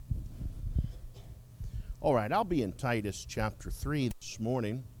All right, I'll be in Titus chapter 3 this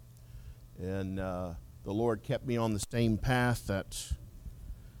morning, and the Lord kept me on the same path that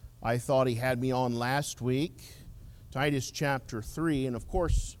I thought He had me on last week. Titus chapter 3, and of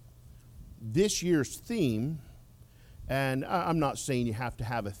course, this year's theme, and I'm not saying you have to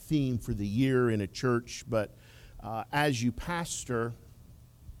have a theme for the year in a church, but as you pastor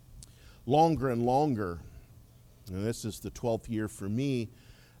longer and longer, and this is the 12th year for me,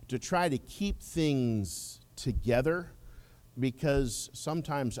 to try to keep things together, because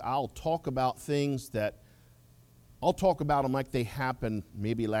sometimes I'll talk about things that I'll talk about them like they happened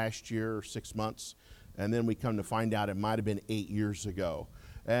maybe last year or 6 months, and then we come to find out it might have been 8 years ago.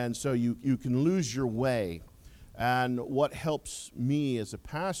 And so you can lose your way. And what helps me as a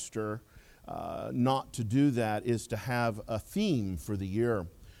pastor not to do that is to have a theme for the year.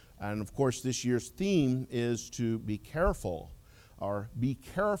 And of course, this year's theme is to be careful, or be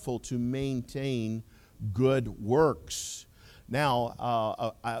careful to maintain good works.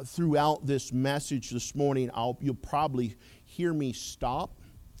 Now, throughout this message this morning, you'll probably hear me stop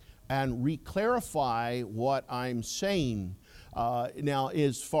and re-clarify what I'm saying. Now,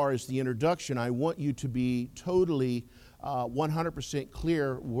 as far as the introduction, I want you to be totally 100%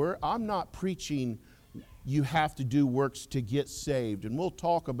 clear. I'm not preaching you have to do works to get saved, and we'll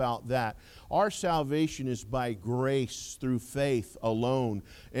talk about that. Our salvation is by grace through faith alone,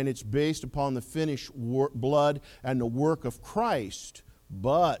 and it's based upon the finished blood and the work of Christ.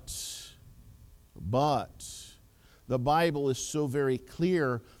 But the Bible is so very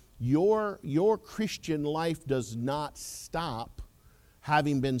clear. Your Christian life does not stop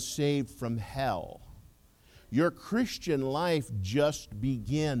having been saved from hell. Your Christian life just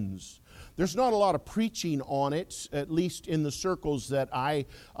begins. There's not a lot of preaching on it, at least in the circles that I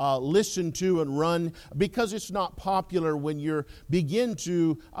listen to and run, because it's not popular when you begin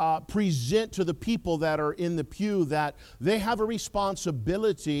to present to the people that are in the pew that they have a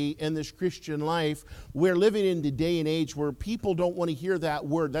responsibility in this Christian life. We're living in the day and age where people don't want to hear that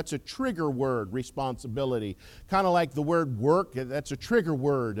word. That's a trigger word, responsibility. Kind of like the word work, that's a trigger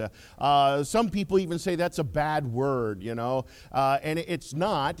word. Some people even say that's a bad word, and it's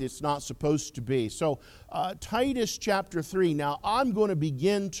not supposed to be. So Titus chapter 3. Now I'm going to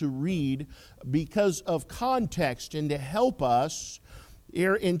begin to read because of context and to help us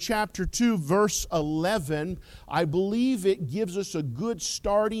here in chapter 2 verse 11. I believe it gives us a good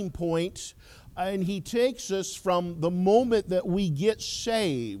starting point, and he takes us from the moment that we get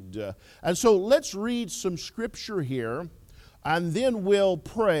saved. And so let's read some scripture here, and then we'll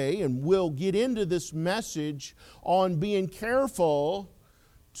pray and we'll get into this message on being careful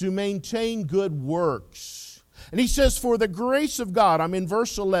to maintain good works. And he says, for the grace of God, I'm in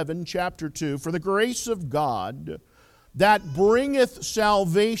verse 11, chapter 2, for the grace of God that bringeth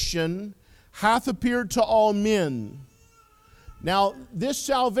salvation hath appeared to all men. Now, this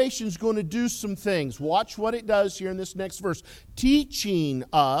salvation is going to do some things. Watch what it does here in this next verse. Teaching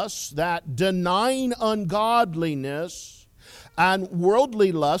us that denying ungodliness and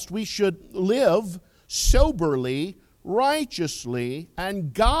worldly lust, we should live soberly, righteously,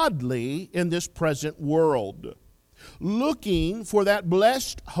 and godly in this present world, looking for that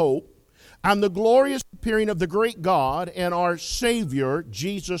blessed hope and the glorious appearing of the great God and our Savior,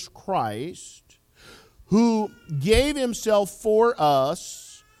 Jesus Christ, who gave himself for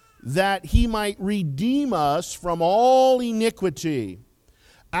us that he might redeem us from all iniquity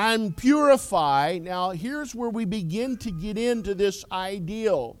and purify. Now, here's where we begin to get into this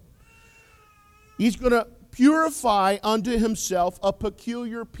ideal. He's going to purify unto himself a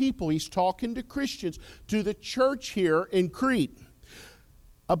peculiar people. He's talking to Christians, to the church here in Crete.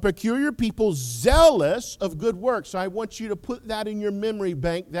 A peculiar people zealous of good works. I want you to put that in your memory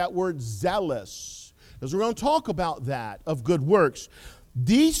bank, that word zealous, because we're going to talk about that, of good works.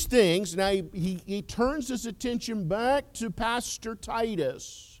 These things, now he turns his attention back to Pastor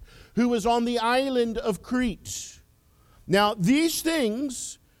Titus, who was on the island of Crete. Now, these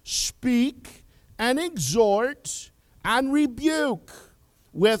things speak and exhort and rebuke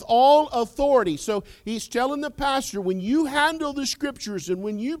with all authority. So he's telling the pastor, when you handle the scriptures and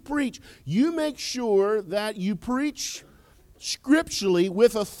when you preach, you make sure that you preach scripturally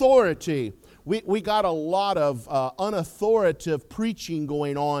with authority. We got a lot of unauthoritative preaching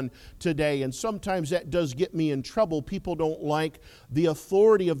going on today, and sometimes that does get me in trouble. People don't like the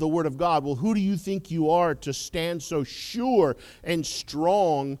authority of the Word of God. Well, who do you think you are to stand so sure and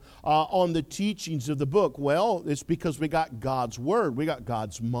strong on the teachings of the book? Well, it's because we got God's Word. We got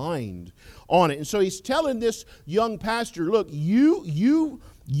God's mind on it. And so he's telling this young pastor, look, you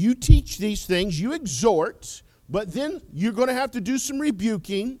teach these things, you exhort, but then you're going to have to do some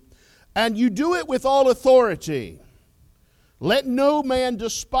rebuking. And you do it with all authority. Let no man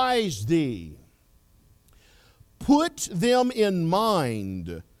despise thee. Put them in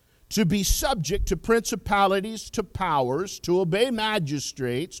mind to be subject to principalities, to powers, to obey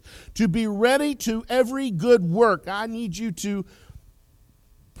magistrates, to be ready to every good work. I need you to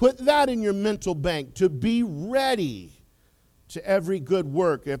put that in your mental bank, to be ready to every good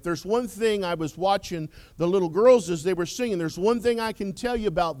work. If there's one thing, I was watching the little girls as they were singing, there's one thing I can tell you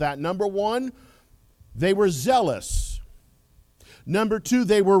about that. Number one, they were zealous. Number two,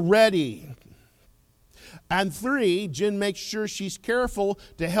 they were ready. And three, Jen makes sure she's careful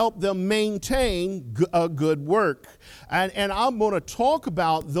to help them maintain a good work. And I'm going to talk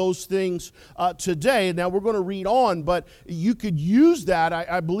about those things today. Now, we're going to read on, but you could use that.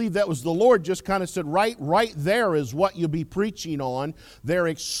 I believe that was the Lord just kind of said, right there is what you'll be preaching on. They're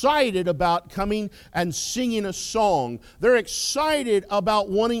excited about coming and singing a song. They're excited about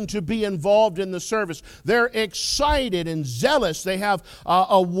wanting to be involved in the service. They're excited and zealous. They have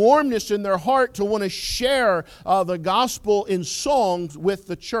a warmness in their heart to want to share the gospel in songs with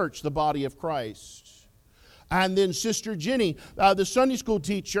the church, the body of Christ. And then Sister Jenny, the Sunday school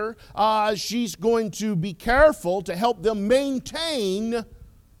teacher, she's going to be careful to help them maintain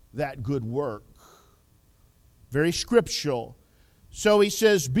that good work. Very scriptural. So he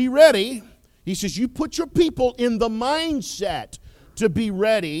says, be ready. He says, you put your people in the mindset to be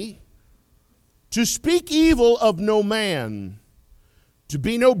ready, to speak evil of no man, to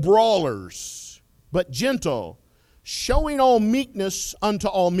be no brawlers, but gentle, showing all meekness unto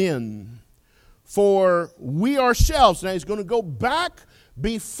all men. For we ourselves, now he's going to go back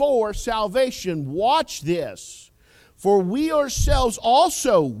before salvation. Watch this. For we ourselves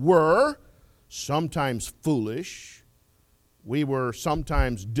also were sometimes foolish. We were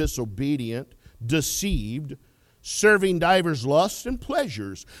sometimes disobedient, deceived, serving divers lusts and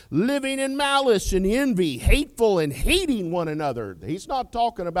pleasures, living in malice and envy, hateful and hating one another. He's not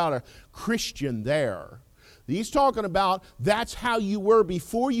talking about a Christian there. He's talking about that's how you were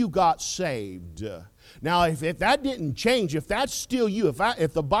before you got saved. Now, if that didn't change, if that's still you,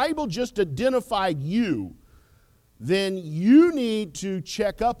 if the Bible just identified you, then you need to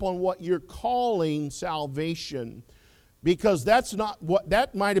check up on what you're calling salvation, because that's not what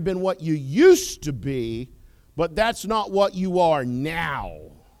that might have been what you used to be, but that's not what you are now.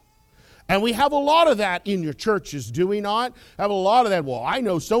 And we have a lot of that in your churches, do we not? Have a lot of that. Well, I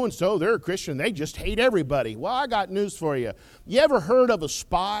know so-and-so, they're a Christian, they just hate everybody. Well, I got news for you. You ever heard of a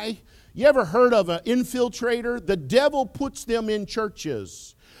spy? You ever heard of an infiltrator? The devil puts them in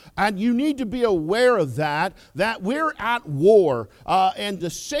churches. And you need to be aware of that we're at war, and the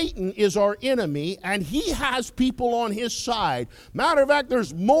Satan is our enemy, and he has people on his side. Matter of fact,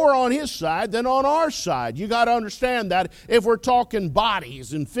 there's more on his side than on our side. You got to understand that if we're talking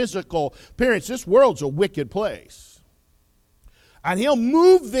bodies and physical appearance, this world's a wicked place. And he'll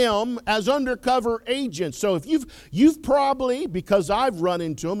move them as undercover agents. So if you've probably, because I've run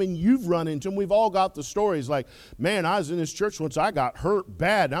into them and you've run into them, we've all got the stories like, man, I was in this church once, I got hurt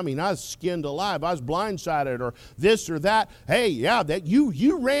bad. I mean, I was skinned alive. I was blindsided or this or that. Hey, yeah, that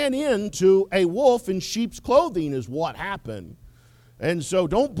you ran into a wolf in sheep's clothing is what happened. And so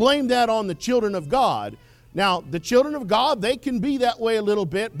don't blame that on the children of God. Now, the children of God, they can be that way a little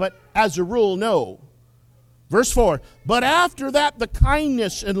bit, but as a rule, no. Verse 4, but after that the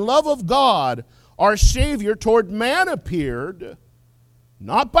kindness and love of God, our Savior, toward man appeared,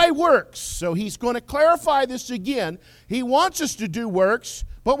 not by works. So he's going to clarify this again. He wants us to do works,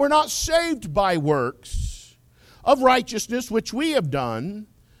 but we're not saved by works of righteousness which we have done,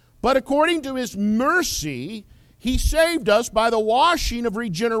 but according to his mercy, he saved us by the washing of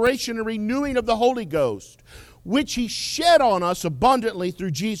regeneration and renewing of the Holy Ghost, which he shed on us abundantly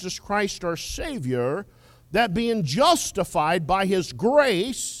through Jesus Christ our Savior, that being justified by his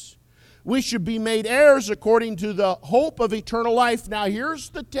grace, we should be made heirs according to the hope of eternal life. Now here's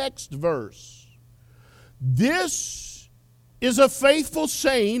the text verse. This is a faithful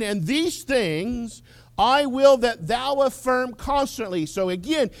saying, and these things I will that thou affirm constantly. So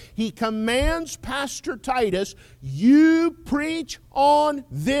again, he commands Pastor Titus, you preach on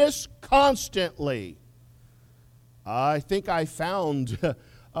this constantly. I think I found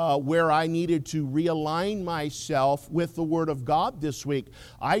where I needed to realign myself with the Word of God this week.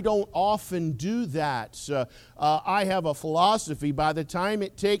 I don't often do that. I have a philosophy. By the time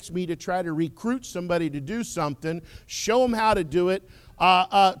it takes me to try to recruit somebody to do something, show them how to do it,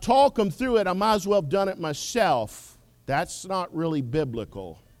 talk them through it, I might as well have done it myself. That's not really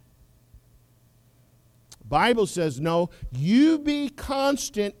biblical. Bible says, no, you be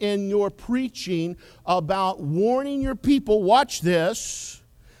constant in your preaching about warning your people, watch this,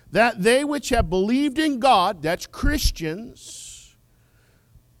 that they which have believed in God, that's Christians,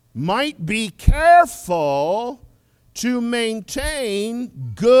 might be careful to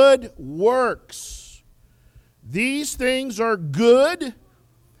maintain good works. These things are good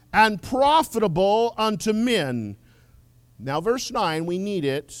and profitable unto men. Now, verse 9, we need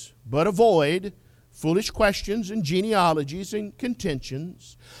it, but avoid foolish questions and genealogies and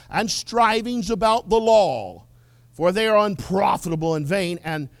contentions and strivings about the law, for they are unprofitable and vain.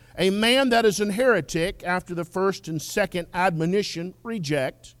 And a man that is an heretic, after the first and second admonition,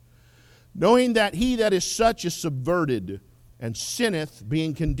 reject, knowing that he that is such is subverted and sinneth,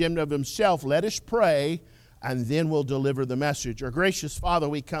 being condemned of himself. Let us pray, and then we'll deliver the message. Our gracious Father,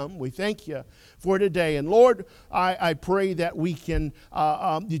 we come. We thank you for today. And Lord, I pray that we can,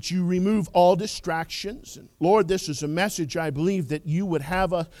 that you remove all distractions. And Lord, this is a message I believe that you would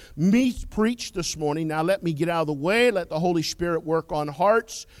have me preach this morning. Now let me get out of the way. Let the Holy Spirit work on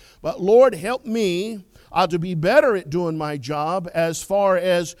hearts. But Lord, help me to be better at doing my job as far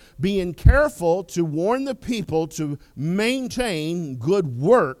as being careful to warn the people to maintain good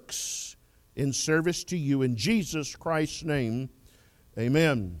works in service to you. In Jesus Christ's name,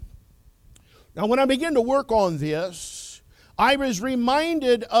 amen. Now, when I began to work on this, I was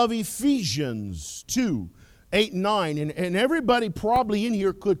reminded of Ephesians 2, 8, 9. And everybody probably in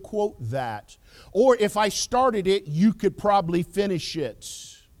here could quote that. Or if I started it, you could probably finish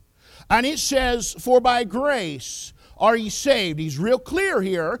it. And it says, for by grace are ye saved. He's real clear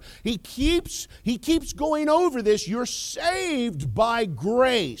here. He keeps going over this. You're saved by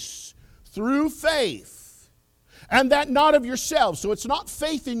grace through faith, and that not of yourselves. So it's not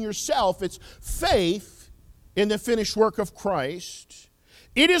faith in yourself, it's faith in the finished work of Christ.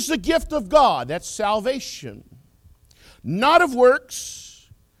 It is the gift of God, that's salvation, not of works,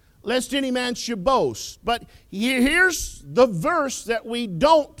 lest any man should boast. But here's the verse that we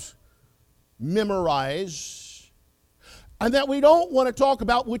don't memorize and that we don't want to talk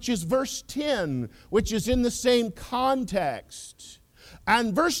about, which is verse 10, which is in the same context.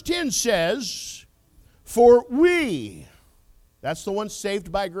 And verse 10 says, for we, that's the one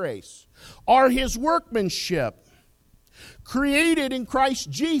saved by grace, are his workmanship, created in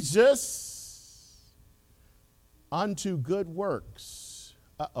Christ Jesus unto good works.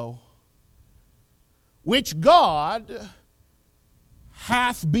 Which God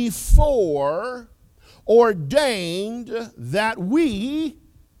hath before ordained that we,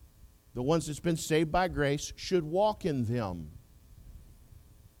 the ones that's been saved by grace, should walk in them.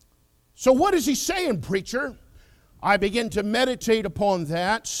 So what is he saying, preacher? I begin to meditate upon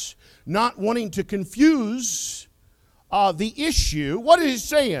that, not wanting to confuse the issue. What is he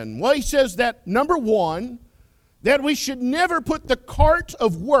saying? Well, he says that, number one, that we should never put the cart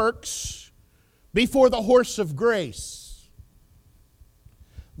of works before the horse of grace.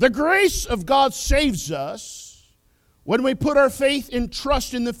 The grace of God saves us when we put our faith and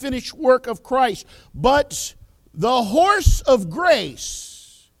trust in the finished work of Christ. But the horse of grace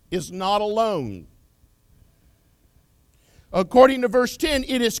is not alone. According to verse 10,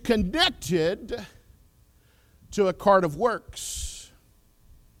 it is connected to a cart of works.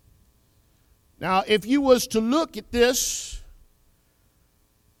 Now, if you was to look at this,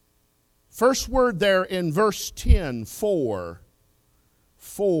 first word there in verse 10, for,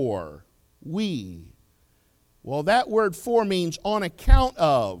 we. Well, that word for means on account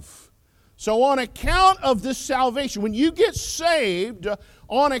of. So on account of this salvation, when you get saved,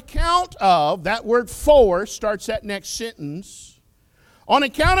 on account of, that word for starts that next sentence. On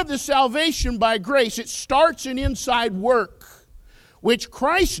account of the salvation by grace, it starts an inside work, which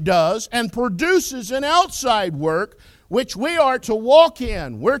Christ does, and produces an outside work, which we are to walk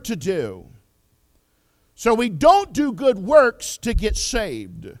in, we're to do. So we don't do good works to get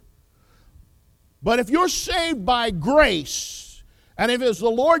saved. But if you're saved by grace, and if it's the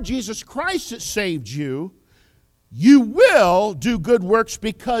Lord Jesus Christ that saved you, you will do good works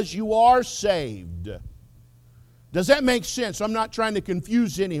because you are saved. Does that make sense? I'm not trying to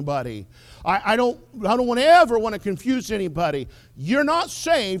confuse anybody. I don't ever want to confuse anybody. You're not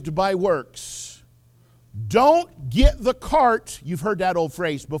saved by works. Don't get the cart, you've heard that old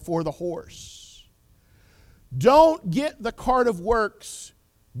phrase, before the horse. Don't get the cart of works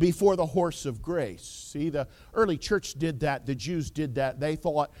before the horse of grace. See, the early church did that. The Jews did that. They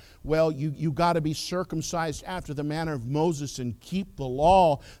thought, well, you got to be circumcised after the manner of Moses and keep the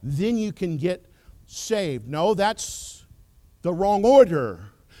law. Then you can get saved. No, that's the wrong order.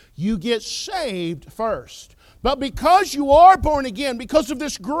 You get saved first. But because you are born again, because of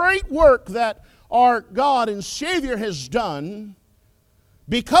this great work that our God and Savior has done,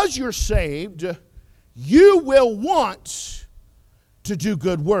 because you're saved, you will want to do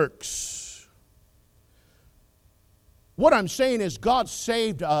good works. What I'm saying is God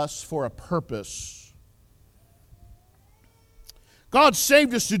saved us for a purpose. God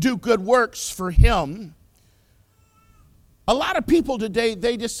saved us to do good works for Him. A lot of people today,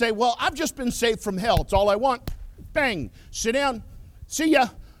 they just say, well, I've just been saved from hell. It's all I want. Bang. Sit down. See ya.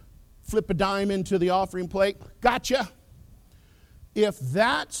 Flip a dime into the offering plate. Gotcha. If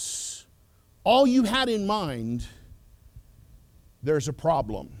that's all you had in mind, there's a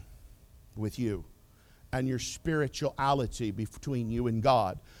problem with you and your spirituality between you and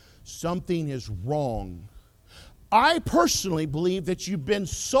God. Something is wrong. I personally believe that you've been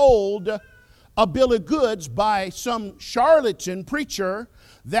sold a bill of goods by some charlatan preacher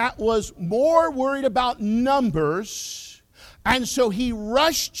that was more worried about numbers, and so he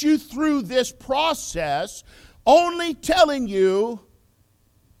rushed you through this process only telling you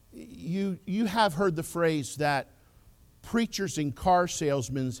have heard the phrase that preachers and car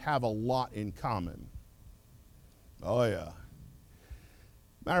salesmen have a lot in common. Oh yeah.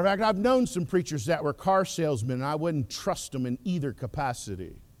 Matter of fact, I've known some preachers that were car salesmen, and I wouldn't trust them in either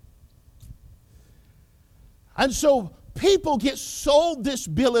capacity. And so people get sold this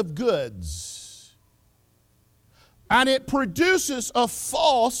bill of goods, and it produces a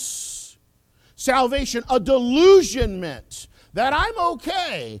false salvation, a delusionment that I'm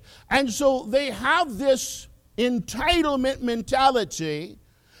okay. And so they have this entitlement mentality,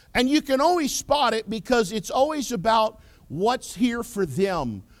 and you can always spot it because it's always about what's here for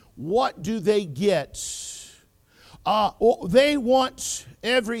them. What do they get? They want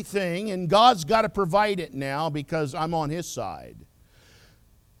everything, and God's got to provide it now because I'm on His side.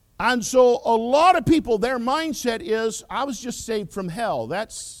 And so a lot of people, their mindset is, I was just saved from hell.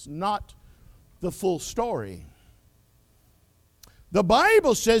 That's not the full story. The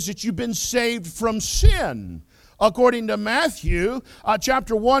Bible says that you've been saved from sin. According to Matthew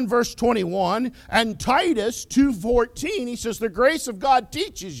chapter 1, verse 21, and Titus 2:14, he says, the grace of God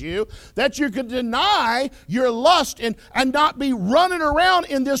teaches you that you can deny your lust and not be running around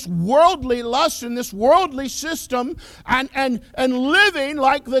in this worldly lust, in this worldly system, and living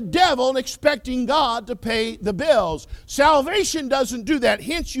like the devil and expecting God to pay the bills. Salvation doesn't do that.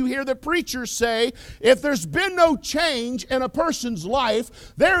 Hence, you hear the preachers say, if there's been no change in a person's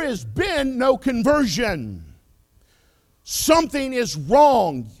life, there has been no conversion. Something is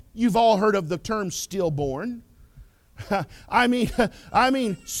wrong. You've all heard of the term stillborn. I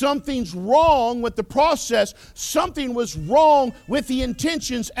mean, something's wrong with the process. Something was wrong with the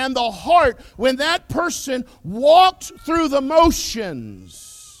intentions and the heart when that person walked through the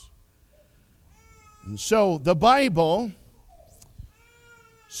motions. And so the Bible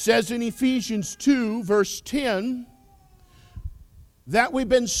says in Ephesians 2, verse 10, that we've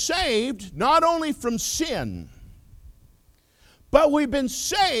been saved not only from sin, but we've been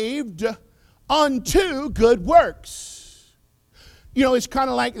saved unto good works. You know, it's kind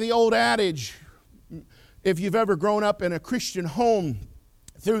of like the old adage, if you've ever grown up in a Christian home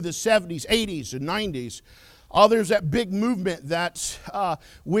through the 70s, 80s, and 90s, there's that big movement that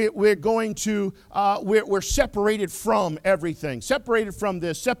we're separated from everything. Separated from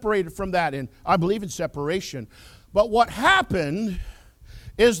this, separated from that, and I believe in separation. But what happened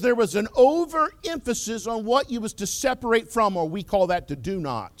is there was an overemphasis on what you was to separate from, or we call that the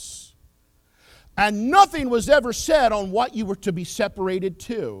do-nots. And nothing was ever said on what you were to be separated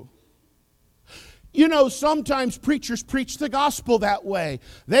to. You know, sometimes preachers preach the gospel that way.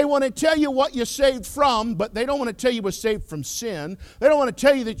 They want to tell you what you're saved from, but they don't want to tell you you're saved from sin. They don't want to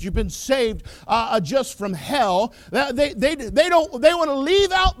tell you that you've been saved just from hell. They want to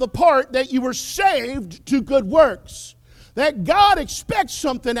leave out the part that you were saved to good works. That God expects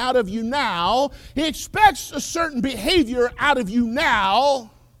something out of you now. He expects a certain behavior out of you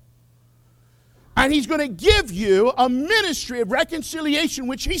now. And He's going to give you a ministry of reconciliation,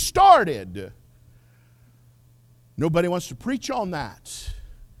 which He started. Nobody wants to preach on that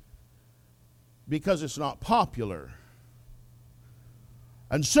because it's not popular.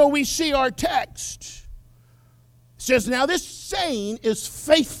 And so we see our text. It says, now this saying is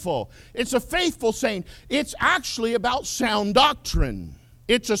faithful. It's a faithful saying. It's actually about sound doctrine.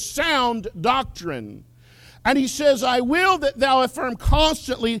 It's a sound doctrine. And he says, I will that thou affirm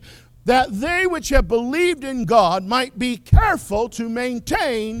constantly that they which have believed in God might be careful to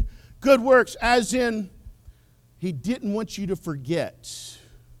maintain good works. As in, He didn't want you to forget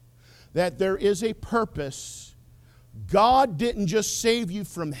that there is a purpose. God didn't just save you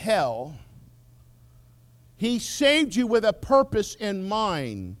from hell. He saved you with a purpose in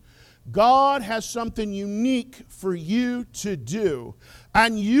mind. God has something unique for you to do.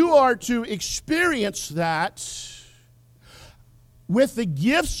 And you are to experience that with the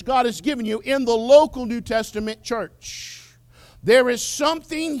gifts God has given you in the local New Testament church. There is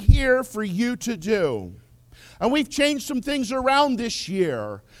something here for you to do. And we've changed some things around this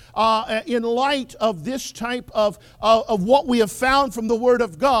year in light of this type of what we have found from the Word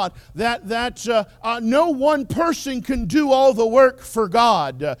of God, that no one person can do all the work for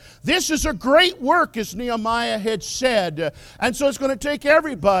God. This is a great work, as Nehemiah had said, and so it's going to take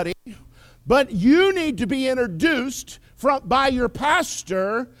everybody. But you need to be introduced by your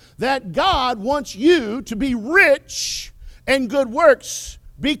pastor that God wants you to be rich in good works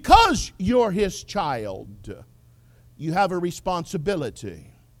because you're His child. You have a responsibility.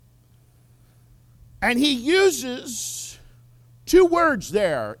 And he uses two words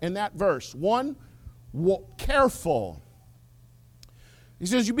there in that verse. One, careful. He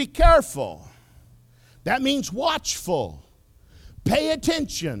says, you be careful. That means watchful. Pay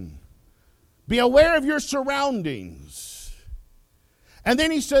attention. Be aware of your surroundings. And then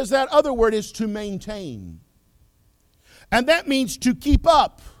he says that other word is to maintain. And that means to keep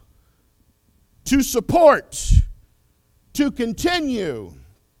up, to support, to continue.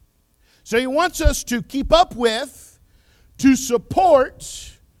 So he wants us to keep up with, to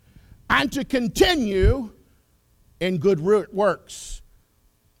support, and to continue in good works.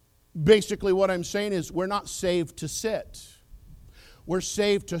 Basically what I'm saying is we're not saved to sit. We're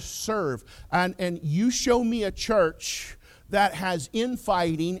saved to serve. And you show me a church that has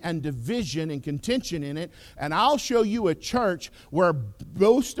infighting and division and contention in it, and I'll show you a church where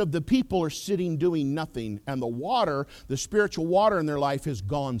most of the people are sitting doing nothing, and the water, the spiritual water in their life has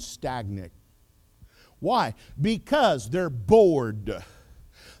gone stagnant. Why? Because they're bored.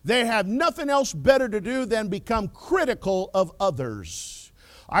 They have nothing else better to do than become critical of others.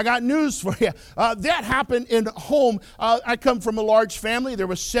 I got news for you. That happened in home. I come from a large family. There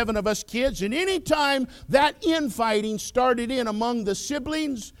were 7 of us kids. And anytime that infighting started in among the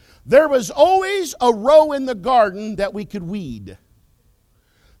siblings, there was always a row in the garden that we could weed.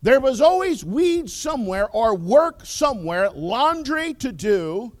 There was always weeds somewhere or work somewhere, laundry to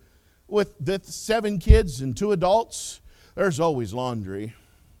do. With the 7 kids and 2 adults, there's always laundry.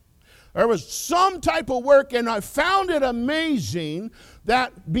 There was some type of work, and I found it amazing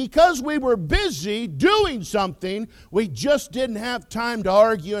that because we were busy doing something, we just didn't have time to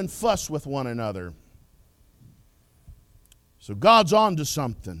argue and fuss with one another. So God's on to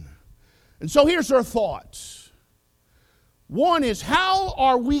something. And so here's our thoughts. One is, how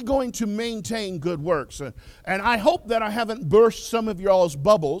are we going to maintain good works? And I hope that I haven't burst some of y'all's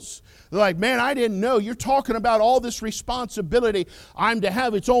bubbles. They're like, man, I didn't know. You're talking about all this responsibility I'm to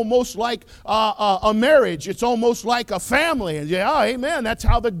have. It's almost like a marriage. It's almost like a family. And yeah, amen. That's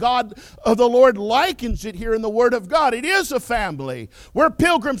how the God of the Lord likens it here in the Word of God. It is a family. We're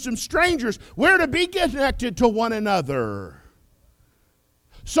pilgrims and strangers. We're to be connected to one another.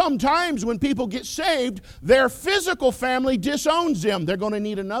 Sometimes when people get saved, their physical family disowns them. They're going to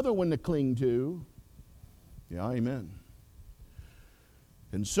need another one to cling to. Yeah, amen.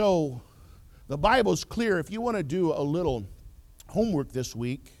 And so, the Bible's clear. If you want to do a little homework this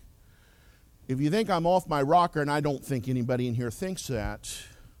week, if you think I'm off my rocker, and I don't think anybody in here thinks that,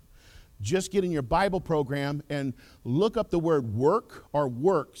 just get in your Bible program and look up the word work or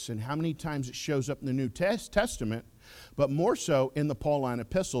works and how many times it shows up in the New Testament, but more so in the Pauline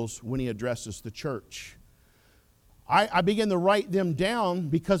epistles when he addresses the church. I began to write them down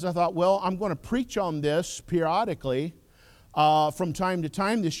because I thought, well, I'm going to preach on this periodically from time to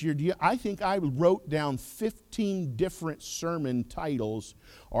time this year. I think I wrote down 15 different sermon titles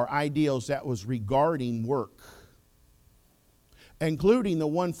or ideals that was regarding work, including the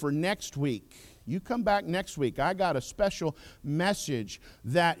one for next week. You come back next week. I got a special message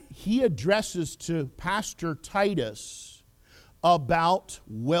that he addresses to Pastor Titus about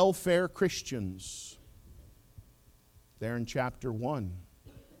welfare Christians. There in chapter 1.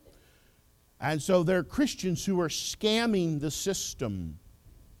 And so there are Christians who are scamming the system.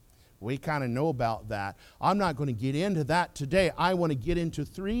 We kind of know about that. I'm not going to get into that today. I want to get into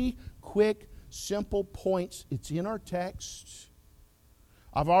 3 quick, simple points. It's in our text.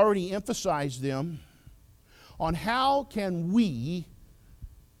 I've already emphasized them on how can we,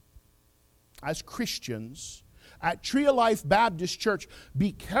 as Christians, at Tree of Life Baptist Church,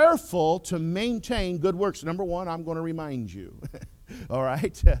 be careful to maintain good works. Number 1, I'm going to remind you. All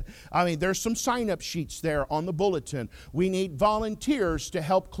right? I mean, there's some sign-up sheets there on the bulletin. We need volunteers to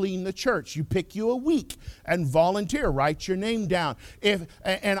help clean the church. You pick you a week and volunteer. Write your name down.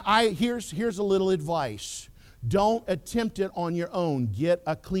 Here's a little advice. Don't attempt it on your own. Get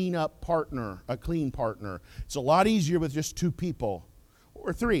a clean partner. It's a lot easier with just 2 people.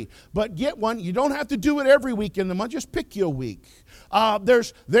 or 3. But get one. You don't have to do it every week in the month. Just pick you a week.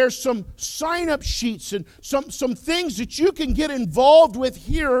 There's some sign-up sheets and some things that you can get involved with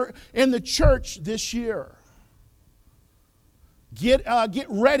here in the church this year. Get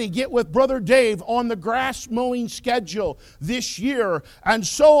ready. Get with Brother Dave on the grass mowing schedule this year, and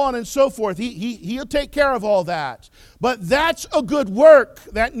so on and so forth. He'll take care of all that. But that's a good work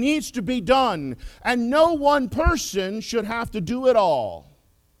that needs to be done, and no one person should have to do it all.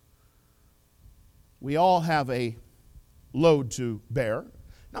 We all have a load to bear.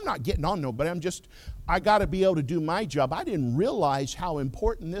 I'm not getting on nobody. I got to be able to do my job. I didn't realize how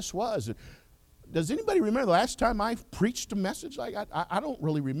important this was. Does anybody remember the last time I preached a message like that? I don't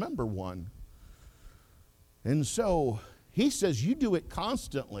really remember one. And so he says, you do it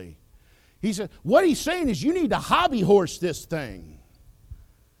constantly. He said, what he's saying is you need to hobby horse this thing.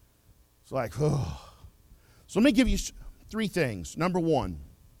 It's like, oh. So let me give you 3 things. Number 1,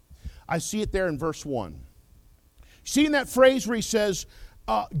 I see it there in verse 1. See in that phrase where he says,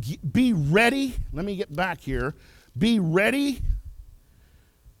 be ready. Let me get back here. Be ready.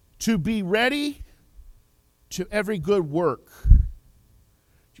 To be ready to every good work. Do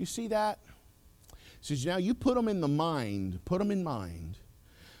you see that? He says, now you put them in mind.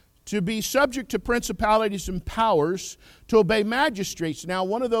 To be subject to principalities and powers, to obey magistrates. Now,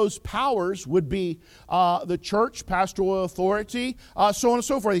 one of those powers would be the church, pastoral authority, so on and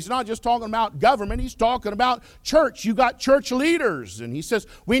so forth. He's not just talking about government. He's talking about church. You got church leaders. And he says,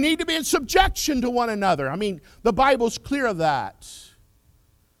 we need to be in subjection to one another. I mean, the Bible's clear of that.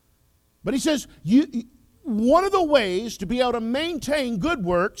 But he says, one of the ways to be able to maintain good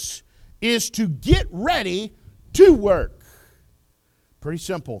works is to get ready to work. Pretty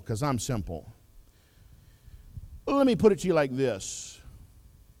simple, because I'm simple. Let me put it to you like this.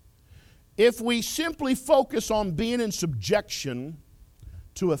 If we simply focus on being in subjection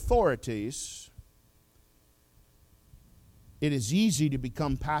to authorities, it is easy to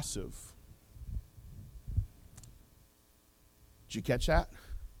become passive. Did you catch that?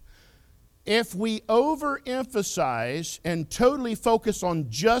 If we overemphasize and totally focus on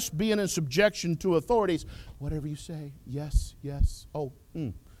just being in subjection to authorities, whatever you say, yes, oh,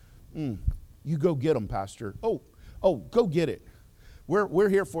 you go get them, Pastor. Oh, go get it. We're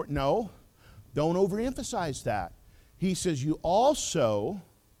here for it. No, don't overemphasize that. He says you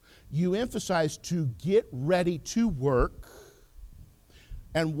emphasize to get ready to work.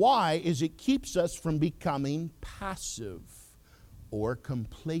 And why is it keeps us from becoming passive or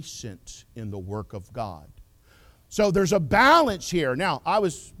complacent in the work of God. So there's a balance here. Now, I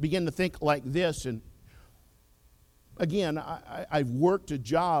was beginning to think like this, and again, I've worked a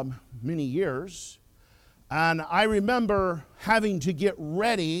job many years, and I remember having to get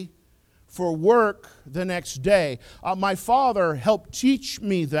ready for work the next day. My father helped teach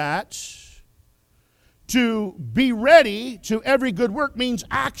me that. To be ready to every good work means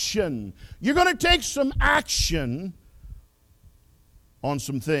action. You're going to take some action on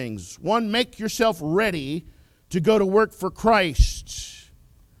some things. 1, make yourself ready to go to work for Christ.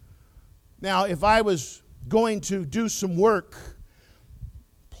 Now, if I was going to do some work,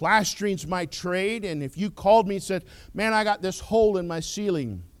 plastering's my trade, and if you called me and said, man, I got this hole in my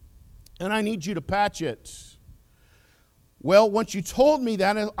ceiling, and I need you to patch it. Well, once you told me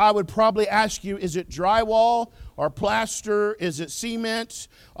that, I would probably ask you, is it drywall or plaster? Is it cement?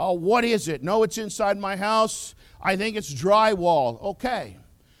 What is it? No, it's inside my house. I think it's drywall. Okay.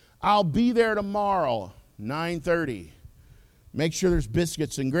 I'll be there tomorrow, 9:30. Make sure there's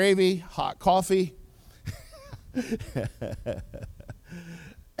biscuits and gravy, hot coffee.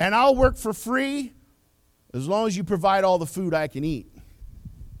 And I'll work for free as long as you provide all the food I can eat.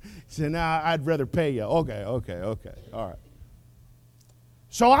 He said, nah, I'd rather pay you. Okay. All right.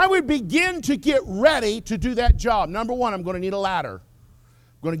 So I would begin to get ready to do that job. Number 1, I'm going to need a ladder.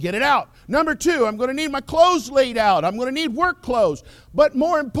 I'm going to get it out. Number 2, I'm going to need my clothes laid out. I'm going to need work clothes. But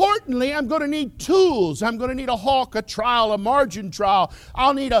more importantly, I'm going to need tools. I'm going to need a hawk, a trowel, a margin trowel.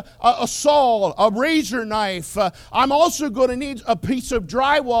 I'll need a saw, a razor knife. I'm also going to need a piece of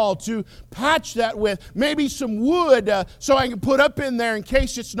drywall to patch that with. Maybe some wood so I can put up in there in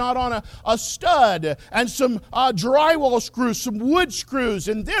case it's not on a stud. And some drywall screws, some wood screws.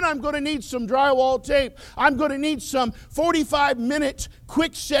 And then I'm going to need some drywall tape. I'm going to need some 45-minute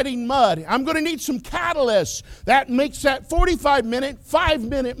quick setting mud. I'm going to need some catalyst that makes that 45-minute,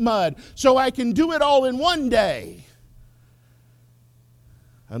 5-minute mud so I can do it all in one day.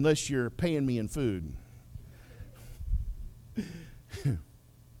 Unless you're paying me in food.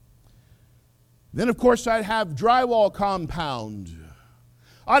 Then, of course, I'd have drywall compound.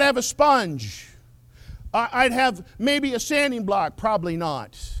 I'd have a sponge. I'd have maybe a sanding block. Probably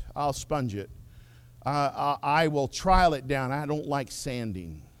not. I'll sponge it. I will trial it down. I don't like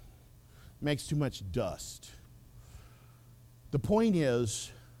sanding. It makes too much dust. The point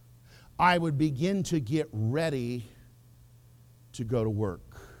is, I would begin to get ready to go to work.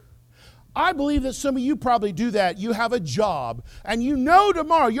 I believe that some of you probably do that. You have a job, and you know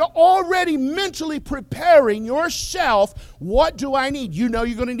tomorrow, you're already mentally preparing yourself. What do I need? You know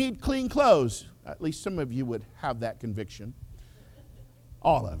you're going to need clean clothes. At least some of you would have that conviction.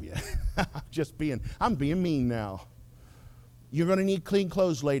 All of you. I'm being mean now. You're going to need clean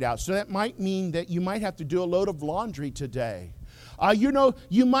clothes laid out. So that might mean that you might have to do a load of laundry today.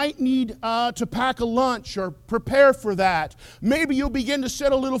 You might need to pack a lunch or prepare for that. Maybe you'll begin to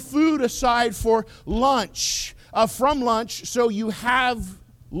set a little food aside for lunch, from lunch, so you have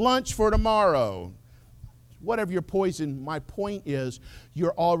lunch for tomorrow. Whatever your poison, my point is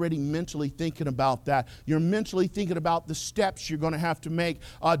you're already mentally thinking about that. You're mentally thinking about the steps you're going to have to make.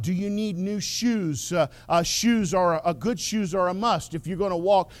 Do you need new shoes? Shoes are good shoes are a must if you're going to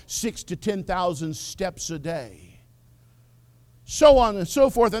walk 6,000 to 10,000 steps a day. So on and so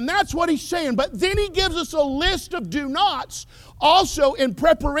forth. And that's what he's saying. But then he gives us a list of do nots also in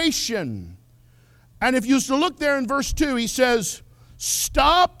preparation. And if you used to look there in verse 2, he says,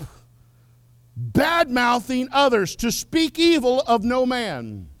 stop bad-mouthing others, to speak evil of no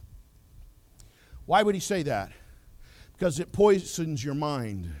man. Why would he say that? Because it poisons your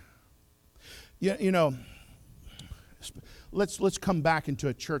mind. You know, let's come back into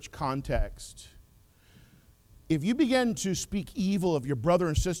a church context. If you begin to speak evil of your brother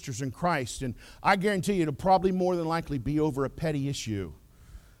and sisters in Christ, and I guarantee you it'll probably more than likely be over a petty issue.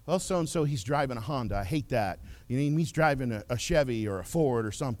 Well, so-and-so, he's driving a Honda. I hate that. You know, he's driving a Chevy or a Ford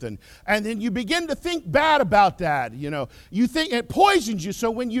or something. And then you begin to think bad about that. You know, you think it poisons you.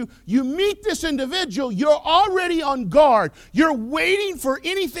 So when you meet this individual, you're already on guard. You're waiting for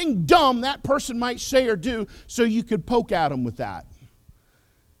anything dumb that person might say or do so you could poke at them with that.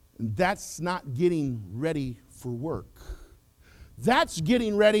 And that's not getting ready for work. That's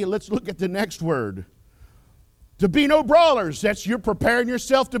getting ready. Let's look at the next word. To be no brawlers. That's you're preparing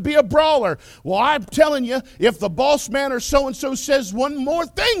yourself to be a brawler. Well, I'm telling you, if the boss man or so-and-so says one more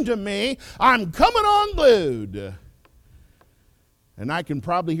thing to me, I'm coming unglued. And I can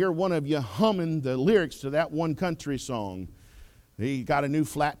probably hear one of you humming the lyrics to that one country song. He got a new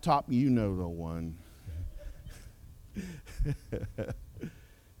flat top, you know the one.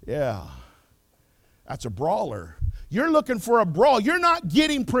 Yeah. That's a brawler. You're looking for a brawl. You're not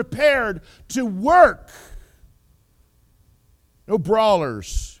getting prepared to work. No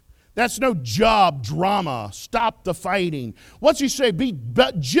brawlers. That's no job drama. Stop the fighting. What's he say? Be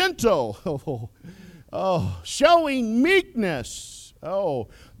gentle. Showing meekness.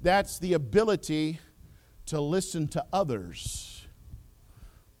 That's the ability to listen to others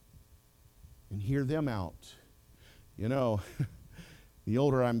and hear them out. You know, the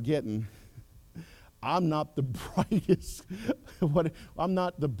older I'm getting, I'm not the brightest. I'm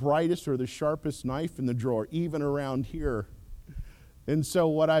not the brightest or the sharpest knife in the drawer, even around here. And so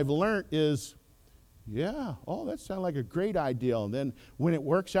what I've learned is, that sounds like a great idea. And then when it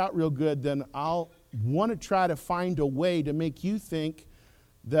works out real good, then I'll want to try to find a way to make you think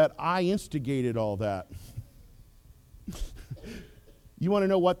that I instigated all that. You want to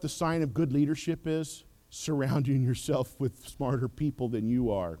know what the sign of good leadership is? Surrounding yourself with smarter people than you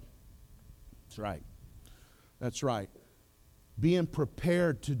are. That's right. That's right. Being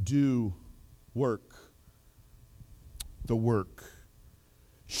prepared to do work. The work.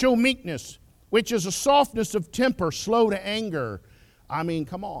 Show meekness, which is a softness of temper, slow to anger. I mean,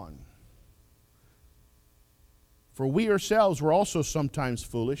 come on. For we ourselves were also sometimes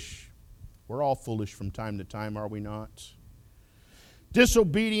foolish. We're all foolish from time to time, are we not?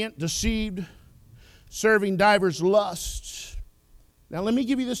 Disobedient, deceived, serving divers lusts. Now let me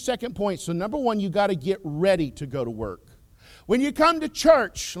give you the second point. So number one, you got to get ready to go to work. When you come to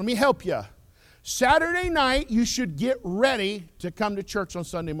church, let me help you. Saturday night, you should get ready to come to church on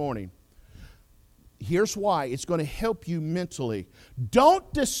Sunday morning. Here's why. It's going to help you mentally.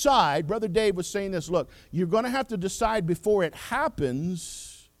 Don't decide. Brother Dave was saying this. Look, you're going to have to decide before it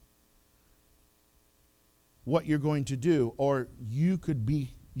happens what you're going to do, or you could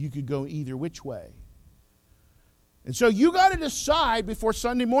go either which way. And so you got to decide before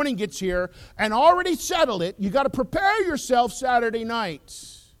Sunday morning gets here and already settle it. You got to prepare yourself Saturday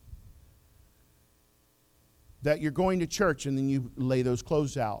night that you're going to church, and then you lay those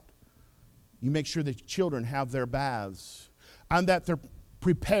clothes out. You make sure that children have their baths and that they're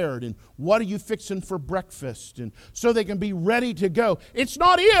prepared, and what are you fixing for breakfast, and so they can be ready to go. It's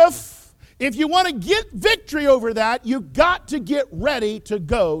not if, If you want to get victory over that, you've got to get ready to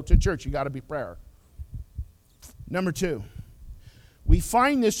go to church. You got to be prayer. Number 2, we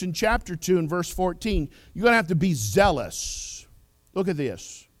find this in chapter 2 and verse 14. You're going to have to be zealous. Look at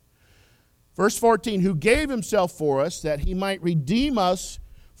this. Verse 14, who gave himself for us that he might redeem us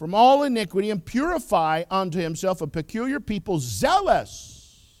from all iniquity and purify unto himself a peculiar people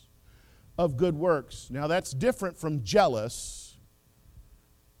zealous of good works. Now that's different from jealous.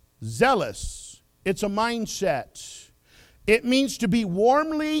 Zealous. It's a mindset. It means to be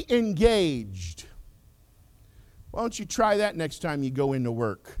warmly engaged. Why don't you try that next time you go into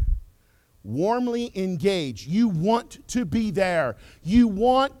work? Warmly engaged. You want to be there. You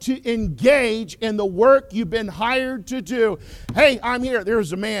want to engage in the work you've been hired to do. Hey, I'm here.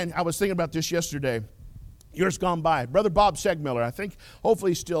 There's a man, I was thinking about this yesterday. Years gone by. Brother Bob Segmiller, I think,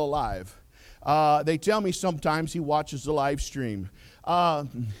 hopefully he's still alive. They tell me sometimes he watches the live stream.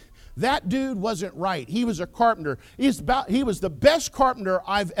 That dude wasn't right. He was a carpenter. He was the best carpenter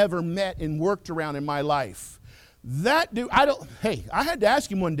I've ever met and worked around in my life. That dude, I had to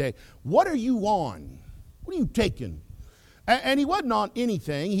ask him one day, what are you on? What are you taking? And he wasn't on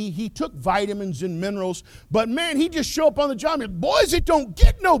anything. He took vitamins and minerals, but man, he just showed up on the job and, boys, it don't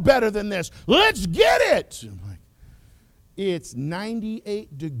get no better than this. Let's get it. I'm like, it's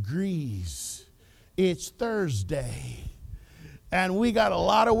 98 degrees. It's Thursday. And we got a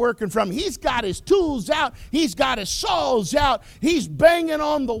lot of working from him. He's got his tools out. He's got his saws out. He's banging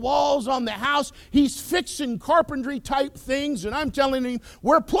on the walls on the house. He's fixing carpentry type things. And I'm telling him,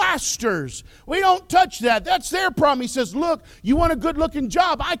 we're plasters. We don't touch that. That's their problem. He says, look, you want a good looking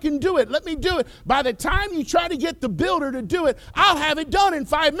job? I can do it. Let me do it. By the time you try to get the builder to do it, I'll have it done in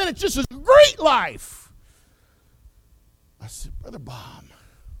 5 minutes. This is a great life. I said, Brother Bob,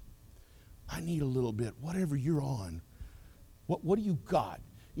 I need a little bit, whatever you're on. What do you got?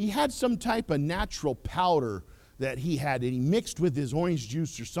 He had some type of natural powder that he had, and he mixed with his orange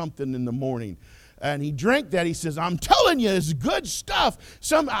juice or something in the morning. And he drank that. He says, I'm telling you, it's good stuff.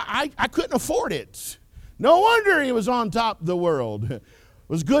 I couldn't afford it. No wonder he was on top of the world. It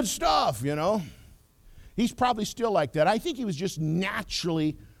was good stuff, you know. He's probably still like that. I think he was just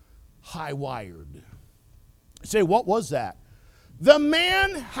naturally high-wired. Say, what was that? The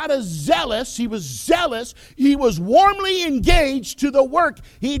man he was zealous, he was warmly engaged to the work.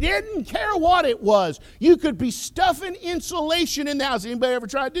 He didn't care what it was. You could be stuffing insulation in the house. Anybody ever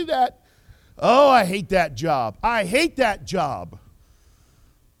try to do that? Oh, I hate that job. I hate that job.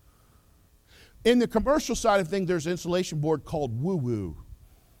 In the commercial side of things, there's an insulation board called woo-woo.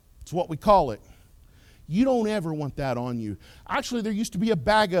 It's what we call it. You don't ever want that on you. Actually, there used to be a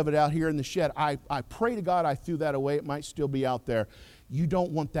bag of it out here in the shed. I pray to God I threw that away. It might still be out there. You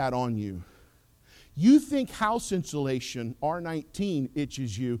don't want that on you. You think house insulation, R19,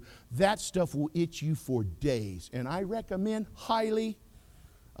 itches you. That stuff will itch you for days. And I recommend highly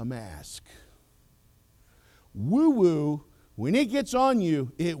a mask. Woo-woo, when it gets on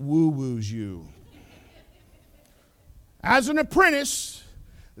you, it woo-woos you. As an apprentice,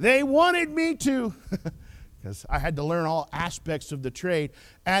 they wanted me to, because I had to learn all aspects of the trade,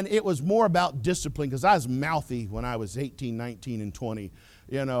 and it was more about discipline, because I was mouthy when I was 18, 19, and 20.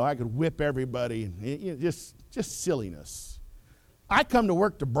 You know, I could whip everybody, and just silliness. I come to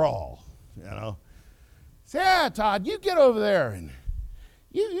work to brawl, you know. Say, yeah, Todd, you get over there, and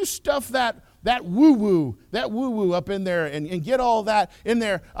you stuff that woo-woo up in there, and get all that in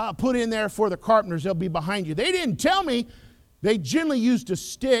there, put in there for the carpenters. They'll be behind you. They didn't tell me. They generally used a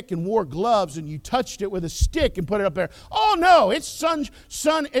stick and wore gloves, and you touched it with a stick and put it up there. Oh, no, it's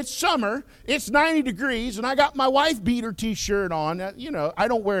it's summer, it's 90 degrees, and I got my wife beater T-shirt on. You know, I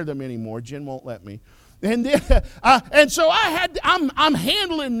don't wear them anymore. Jen won't let me. And then, and so I'm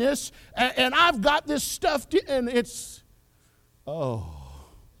handling this, and I've got this stuff, and it's, and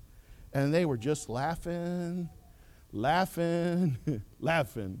they were just laughing.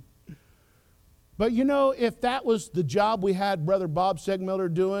 But you know, if that was the job we had Brother Bob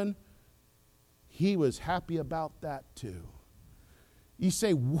Segmiller doing, he was happy about that too. You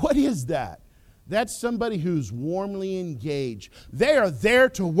say, what is that? That's somebody who's warmly engaged. They are there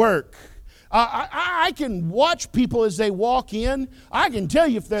to work. I can watch people as they walk in. I can tell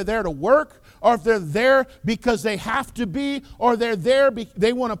you if they're there to work, or if they're there because they have to be, or they're there because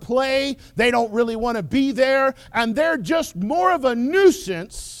they want to play, they don't really want to be there, and they're just more of a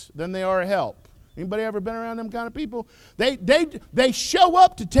nuisance than they are a help. Anybody ever been around them kind of people? They show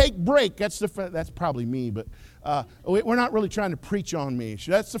up to take break. That's probably me, but we're not really trying to preach on me.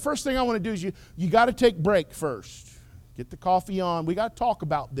 That's the first thing I want to do is you got to take break first. Get the coffee on. We got to talk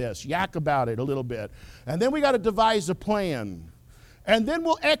about this, yak about it a little bit. And then we got to devise a plan. And then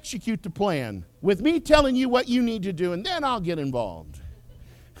we'll execute the plan with me telling you what you need to do, and then I'll get involved.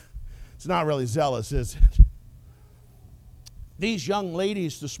 It's not really zealous, is it? These young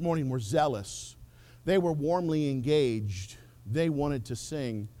ladies this morning were zealous. They were warmly engaged. They wanted to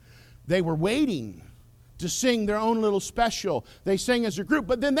sing. They were waiting to sing their own little special. They sang as a group,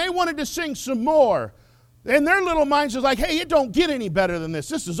 but then they wanted to sing some more. And their little minds was like, hey, it don't get any better than this.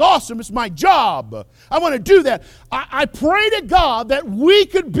 This is awesome. It's my job. I want to do that. I pray to God that we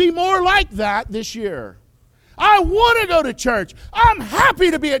could be more like that this year. I want to go to church. I'm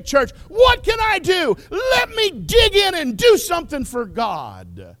happy to be at church. What can I do? Let me dig in and do something for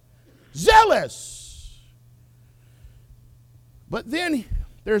God. Zealous. But then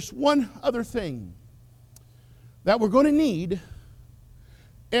there's one other thing that we're going to need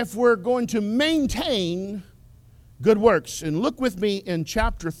if we're going to maintain good works. And look with me in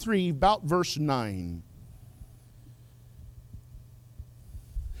chapter 3, about verse 9.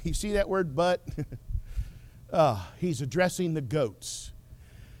 You see that word but? He's addressing the goats.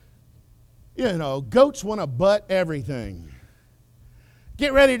 You know, goats want to butt everything.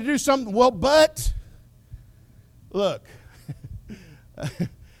 Get ready to do something. Well, but, look,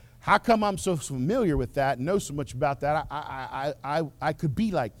 how come I'm so familiar with that and know so much about that? I could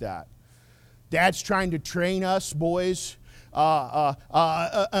be like that. Dad's trying to train us boys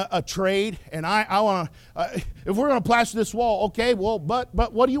a trade, and I want to. If we're going to plaster this wall, okay. Well, but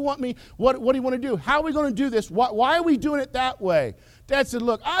what do you want me? What do you want to do? How are we going to do this? Why are we doing it that way? Dad said,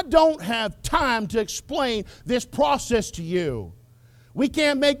 "Look, I don't have time to explain this process to you. We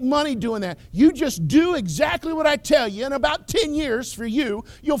can't make money doing that. You just do exactly what I tell you. In about 10 years for you,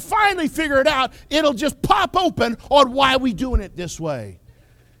 you'll finally figure it out. It'll just pop open on why we doing it this way."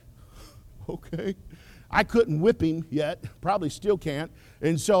 Okay. I couldn't whip him yet, probably still can't.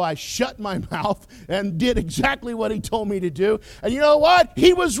 And so I shut my mouth and did exactly what he told me to do. And you know what?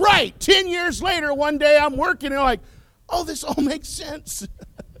 He was right. 10 years later, one day I'm working and I'm like, oh, this all makes sense.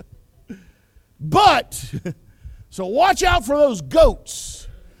 But, so watch out for those goats.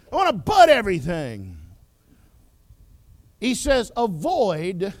 I want to butt everything. He says,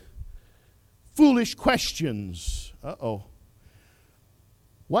 avoid foolish questions. Uh-oh.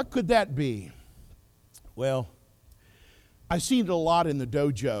 What could that be? Well, I've seen it a lot in the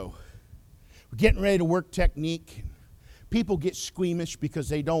dojo. We're getting ready to work technique. People get squeamish because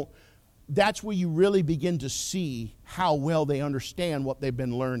they don't. That's where you really begin to see how well they understand what they've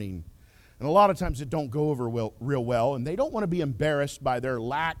been learning. And a lot of times it don't go over real well, and they don't want to be embarrassed by their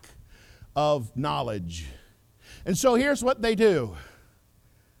lack of knowledge. And so here's what they do.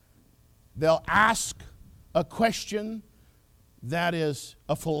 They'll ask a question that is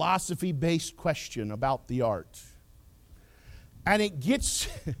a philosophy-based question about the art. And it gets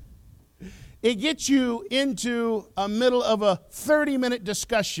you into a middle of a 30-minute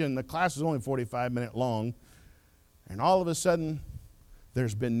discussion. The class is only 45 minutes long. And all of a sudden,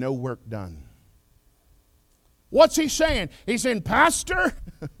 there's been no work done. What's he saying? He's saying, Pastor,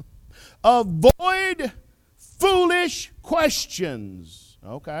 avoid foolish questions.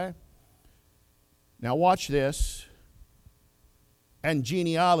 Okay. Now watch this. And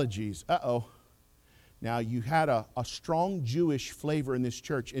genealogies. Uh-oh. Now, you had a strong Jewish flavor in this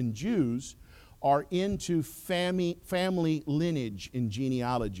church, and Jews are into family lineage in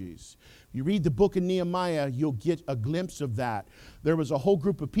genealogies. You read the book of Nehemiah, you'll get a glimpse of that. There was a whole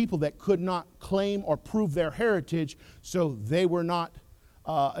group of people that could not claim or prove their heritage, so they were not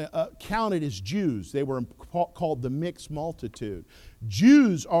counted as Jews. They were called the mixed multitude.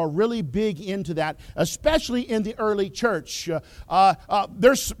 Jews are really big into that, especially in the early church.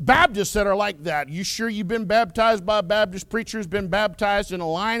 There's Baptists that are like that. You sure you've been baptized by a Baptist preacher who's been baptized in a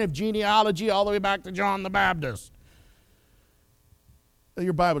line of genealogy all the way back to John the Baptist?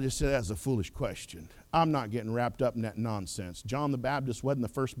 Your Bible just said that's a foolish question. I'm not getting wrapped up in that nonsense. John the Baptist wasn't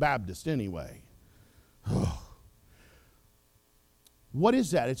the first Baptist anyway. What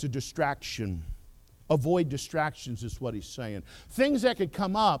is that? It's a distraction. Avoid distractions is what he's saying. Things that could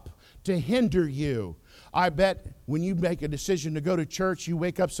come up to hinder you. I bet when you make a decision to go to church, you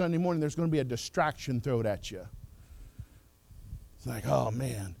wake up Sunday morning, there's going to be a distraction thrown at you. It's like, oh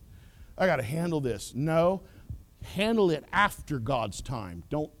man, I got to handle this. No, handle it after God's time.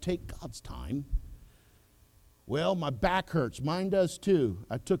 Don't take God's time. Well, my back hurts. Mine does too.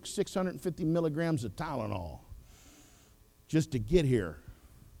 I took 650 milligrams of Tylenol just to get here.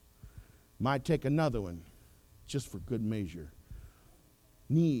 Might take another one just for good measure.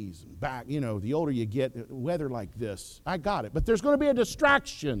 Knees and back, the older you get, weather like this, I got it. But there's going to be a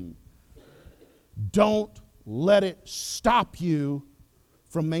distraction. Don't let it stop you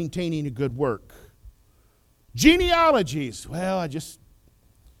from maintaining a good work. Genealogies. Well,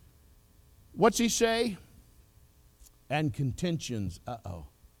 what's he say? And contentions. Uh-oh.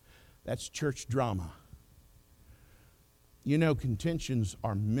 That's church drama. You know, contentions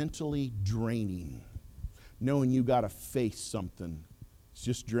are mentally draining. Knowing you got to face something. It's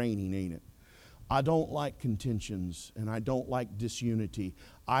just draining, ain't it? I don't like contentions, and I don't like disunity.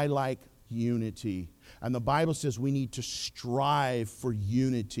 I like unity. And the Bible says we need to strive for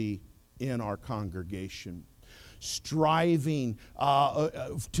unity in our congregation. Striving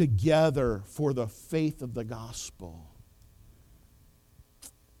together for the faith of the gospel.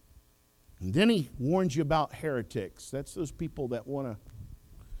 And then he warns you about heretics. That's those people that want to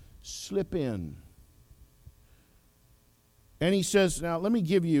slip in. And he says, now let me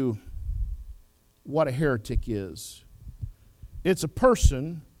give you what a heretic is. It's a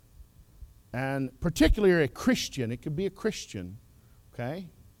person, and particularly a Christian, it could be a Christian, okay,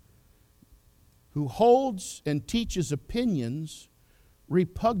 who holds and teaches opinions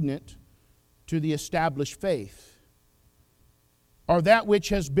repugnant to the established faith, or that which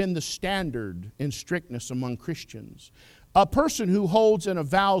has been the standard in strictness among Christians. A person who holds and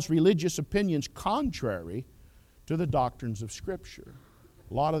avows religious opinions contrary to the doctrines of Scripture.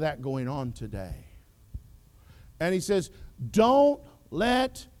 A lot of that going on today. And he says, don't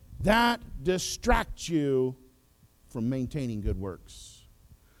let that distract you from maintaining good works.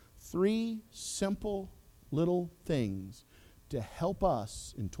 3 simple little things to help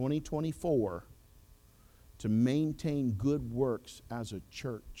us in 2024 to maintain good works as a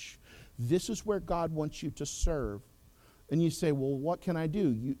church. This is where God wants you to serve. And you say, well, what can I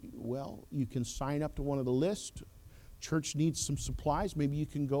do? You can sign up to one of the lists. Church needs some supplies. Maybe you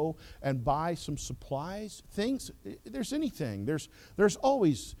can go and buy some supplies. Things, there's anything. There's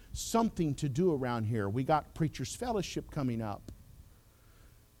always something to do around here. We got Preachers Fellowship coming up.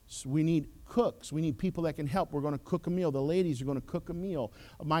 So we need cooks. We need people that can help. We're going to cook a meal. The ladies are going to cook a meal.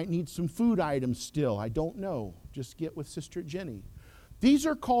 I might need some food items still. I don't know. Just get with Sister Jenny. These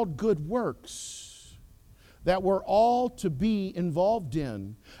are called good works that we're all to be involved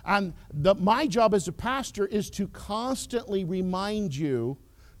in. And my job as a pastor is to constantly remind you,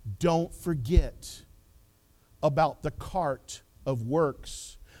 don't forget about the cart of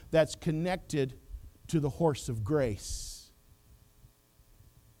works that's connected to the horse of grace.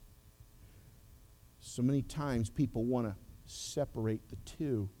 So many times people want to separate the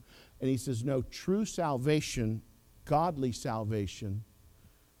two. And he says, no, true salvation, godly salvation,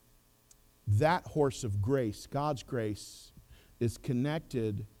 that horse of grace, God's grace, is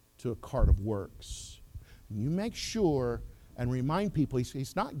connected to a cart of works. And you make sure and remind people,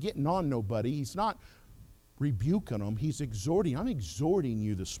 he's not getting on nobody. He's not rebuking them. He's exhorting. I'm exhorting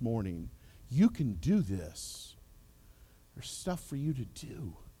you this morning. You can do this. There's stuff for you to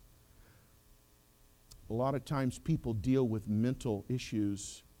do. A lot of times people deal with mental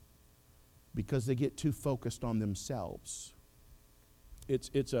issues because they get too focused on themselves.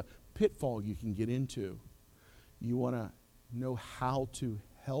 It's a pitfall you can get into. You want to know how to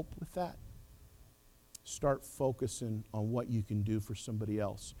help with that? Start focusing on what you can do for somebody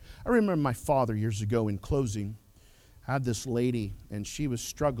else. I remember my father years ago in closing had this lady, and she was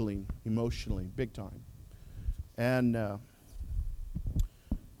struggling emotionally big time. And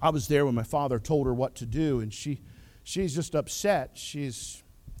I was there when my father told her what to do, and she's just upset. She's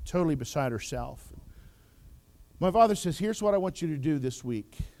totally beside herself. My father says, here's what I want you to do this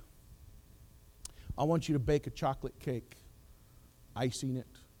week. I want you to bake a chocolate cake, icing it.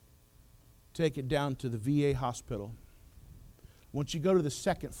 Take it down to the VA hospital. I want you to go to the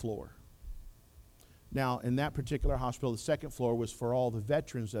second floor. Now, in that particular hospital, the second floor was for all the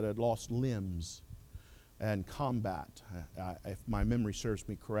veterans that had lost limbs in combat, if my memory serves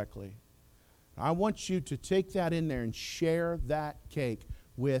me correctly. I want you to take that in there and share that cake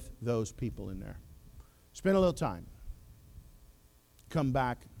with those people in there. Spend a little time. Come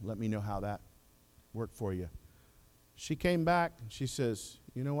back, let me know how that worked for you. She came back, and she says,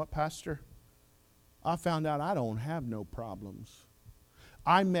 you know what, Pastor? I found out I don't have no problems.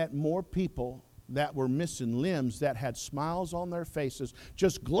 I met more people that were missing limbs that had smiles on their faces,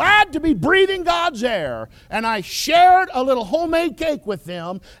 just glad to be breathing God's air. And I shared a little homemade cake with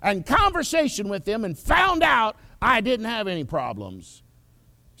them and conversation with them and found out I didn't have any problems.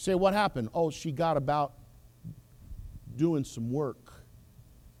 You say, what happened? Oh, she got about doing some work.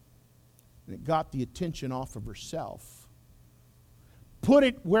 And it got the attention off of herself. Put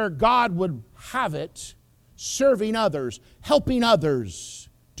it where God would have it, serving others, helping others,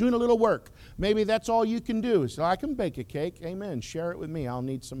 doing a little work. Maybe that's all you can do. So I can bake a cake. Amen. Share it with me. I'll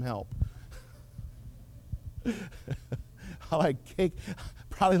need some help. I like cake.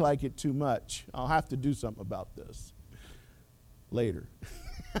 probably like it too much. I'll have to do something about this later.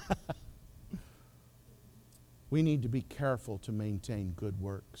 We need to be careful to maintain good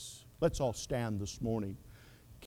works. Let's all stand this morning.